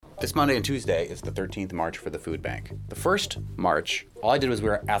This Monday and Tuesday is the 13th March for the food bank. The first March, all I did was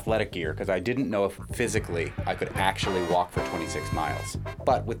wear athletic gear because I didn't know if physically I could actually walk for 26 miles.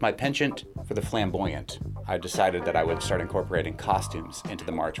 But with my penchant for the flamboyant, I decided that I would start incorporating costumes into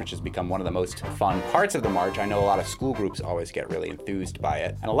the march, which has become one of the most fun parts of the march. I know a lot of school groups always get really enthused by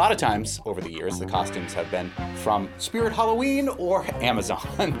it. And a lot of times over the years, the costumes have been from Spirit Halloween or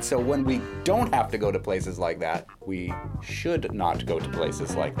Amazon. So when we don't have to go to places like that, we should not go to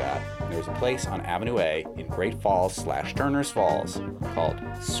places like that. There's a place on Avenue A in Great Falls / Turner's Falls called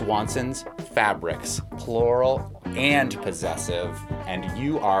Swansons Fabrics, plural and possessive, and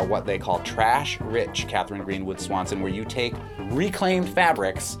you are what they call trash-rich, Katherine Greenwood Swanson, where you take reclaimed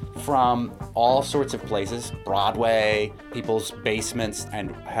fabrics from all sorts of places, Broadway, people's basements,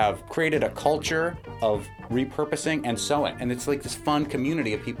 and have created a culture of repurposing and sewing. And it's like this fun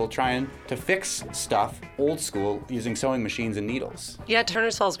community of people trying to fix stuff old school using sewing machines and needles. Yeah,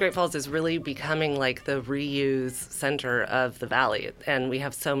 Turner's Falls, Great Falls is really becoming like the reuse center of the valley. And we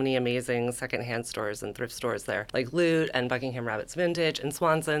have so many amazing secondhand stores and thrift stores there, like Loot and Buckingham Rabbits Vintage and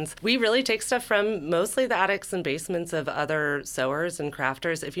Swansons. We really take stuff from mostly the attics and basements of other sewers and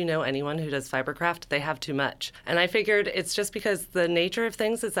crafters. If you know anyone who does fibercraft, they have too much. And I figured it's just because the nature of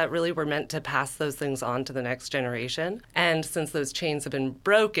things is that really we're meant to pass those things on to the next generation. And since those chains have been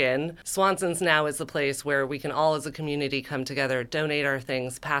broken, Swansons now is the place where we can all as a community come together, donate our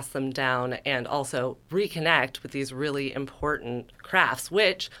things, pass them down, and also reconnect with these really important crafts,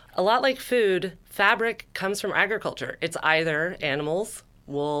 which, a lot like food, fabric comes from agriculture. It's either animals,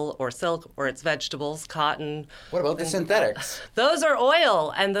 wool or silk, or it's vegetables, cotton. What about the synthetics? Those are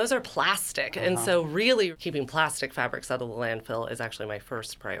oil, and those are plastic. And so really keeping plastic fabrics out of the landfill is actually my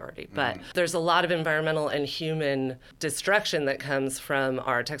first priority. But there's a lot of environmental and human destruction that comes from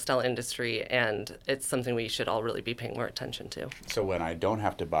our textile industry, and it's something we should all really be paying more attention to. So when I don't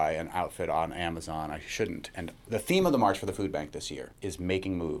have to buy an outfit on Amazon, I shouldn't. And the theme of the March for the Food Bank this year is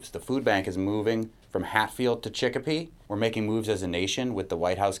making moves. The food bank is moving from Hatfield to Chicopee. We're making moves as a nation with the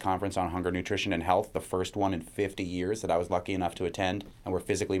White House Conference on Hunger, Nutrition, and Health, the first one in 50 years that I was lucky enough to attend. And we're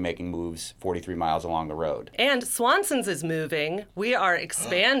physically making moves 43 miles along the road. And Swansons is moving. We are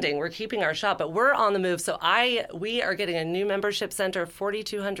expanding. We're keeping our shop, but we're on the move. So we are getting a new membership center,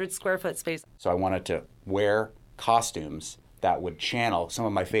 4,200 square foot space. So I wanted to wear costumes that would channel some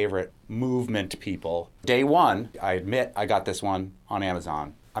of my favorite movement people. Day one, I admit I got this one on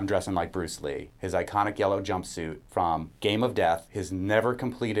Amazon. I'm dressing like Bruce Lee. His iconic yellow jumpsuit from Game of Death, his never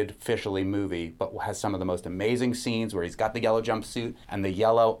completed officially movie, but has some of the most amazing scenes where he's got the yellow jumpsuit and the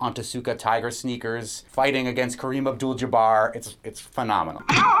yellow Onitsuka tiger sneakers fighting against Kareem Abdul-Jabbar. It's phenomenal.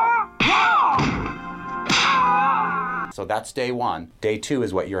 So that's day one. Day two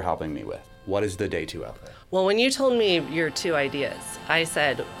is what you're helping me with. What is the day two outfit? Well, when you told me your two ideas, I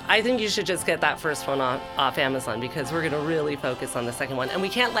said, I think you should just get that first one off Amazon because we're going to really focus on the second one. And we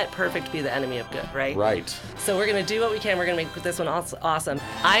can't let perfect be the enemy of good, right? Right. So we're going to do what we can. We're going to make this one awesome.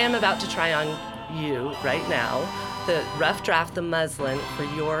 I am about to try on you right now the rough draft, the muslin for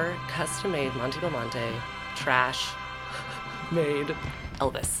your custom-made Monte trash-made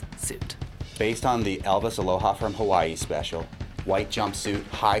Elvis suit. Based on the Elvis Aloha from Hawaii special, white jumpsuit,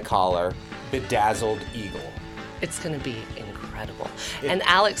 high collar, bedazzled eagle. It's going to be incredible. And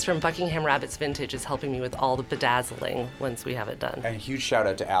Alex from Buckingham Rabbits Vintage is helping me with all the bedazzling once we have it done. And a huge shout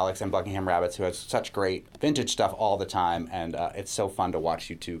out to Alex and Buckingham Rabbits, who has such great vintage stuff all the time. And it's so fun to watch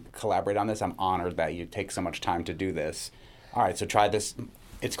you two collaborate on this. I'm honored that you take so much time to do this. All right, so try this.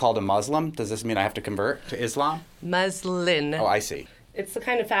 It's called a Muslim. Does this mean I have to convert to Islam? Muslin. Oh, I see. It's the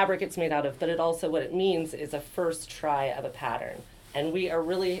kind of fabric it's made out of, but it also, what it means is a first try of a pattern. And we are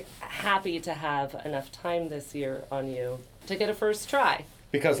really happy to have enough time this year on you to get a first try.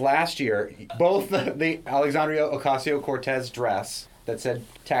 Because last year, both the Alexandria Ocasio-Cortez dress that said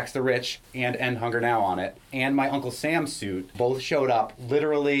tax the rich and end hunger now on it, and my Uncle Sam suit both showed up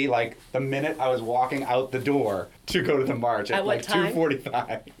literally like the minute I was walking out the door to go to the march at what like time?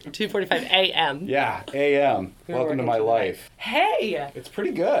 2:45. 2:45 a.m. Yeah, a.m. Welcome to my life. Hey! It's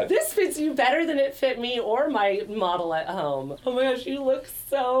pretty good. This fits you better than it fit me or my model at home. Oh my gosh, you look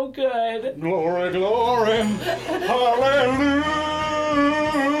so good. Glory, glory, hallelujah.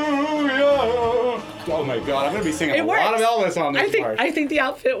 Oh my God, I'm going to be singing a lot of Elvis on this part. I think the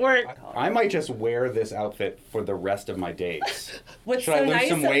outfit worked. I might just wear this outfit for the rest of my days. What's Should so I lose nice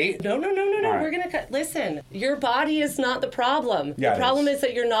some weight? No. right. We're going to cut. Listen, your body is not the problem. Yeah, the problem is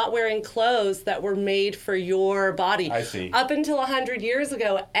that you're not wearing clothes that were made for your body. I see. Up until 100 years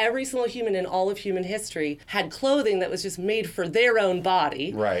ago, every single human in all of human history had clothing that was just made for their own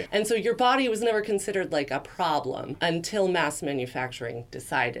body. Right. And so your body was never considered like a problem until mass manufacturing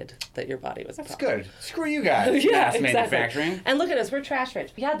decided that your body was a That's problem. good. Screw you guys. Yeah, Mass exactly. manufacturing. And look at us, we're trash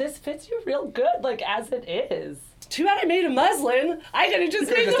rich. Yeah, this fits you real good, like as it is. Too bad I made a muslin. I could have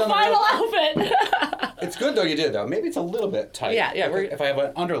just made the final outfit. It's good though you did though. Maybe it's a little bit tight. Yeah. If I have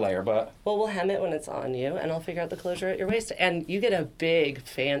an underlayer, but Well, we'll hem it when it's on you, and I'll figure out the closure at your waist. And you get a big,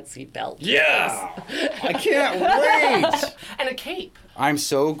 fancy belt. yeah, I can't wait. And a cape. I'm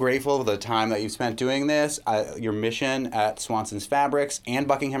so grateful for the time that you've spent doing this. Your mission at Swansons Fabrics and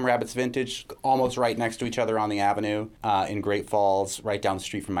Buckingham Rabbits Vintage, almost right next to each other on the avenue in Great Falls, right down the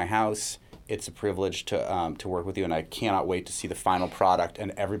street from my house. It's a privilege to work with you, and I cannot wait to see the final product,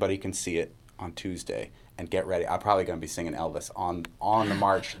 and everybody can see it on Tuesday. And get ready. I'm probably going to be singing Elvis on the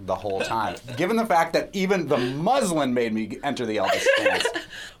march the whole time, given the fact that even the muslin made me enter the Elvis stance.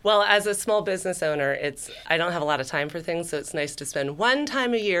 Well, as a small business owner, I don't have a lot of time for things, so it's nice to spend one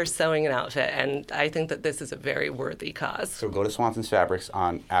time a year sewing an outfit, and I think that this is a very worthy cause. So go to Swansons Fabrics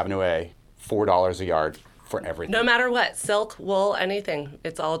on Avenue A, $4 a yard for everything. No matter what, silk, wool, anything.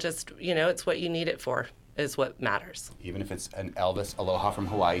 It's all just, it's what you need it for is what matters. Even if it's an Elvis Aloha from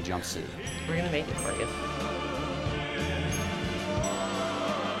Hawaii jumpsuit. We're going to make it for you.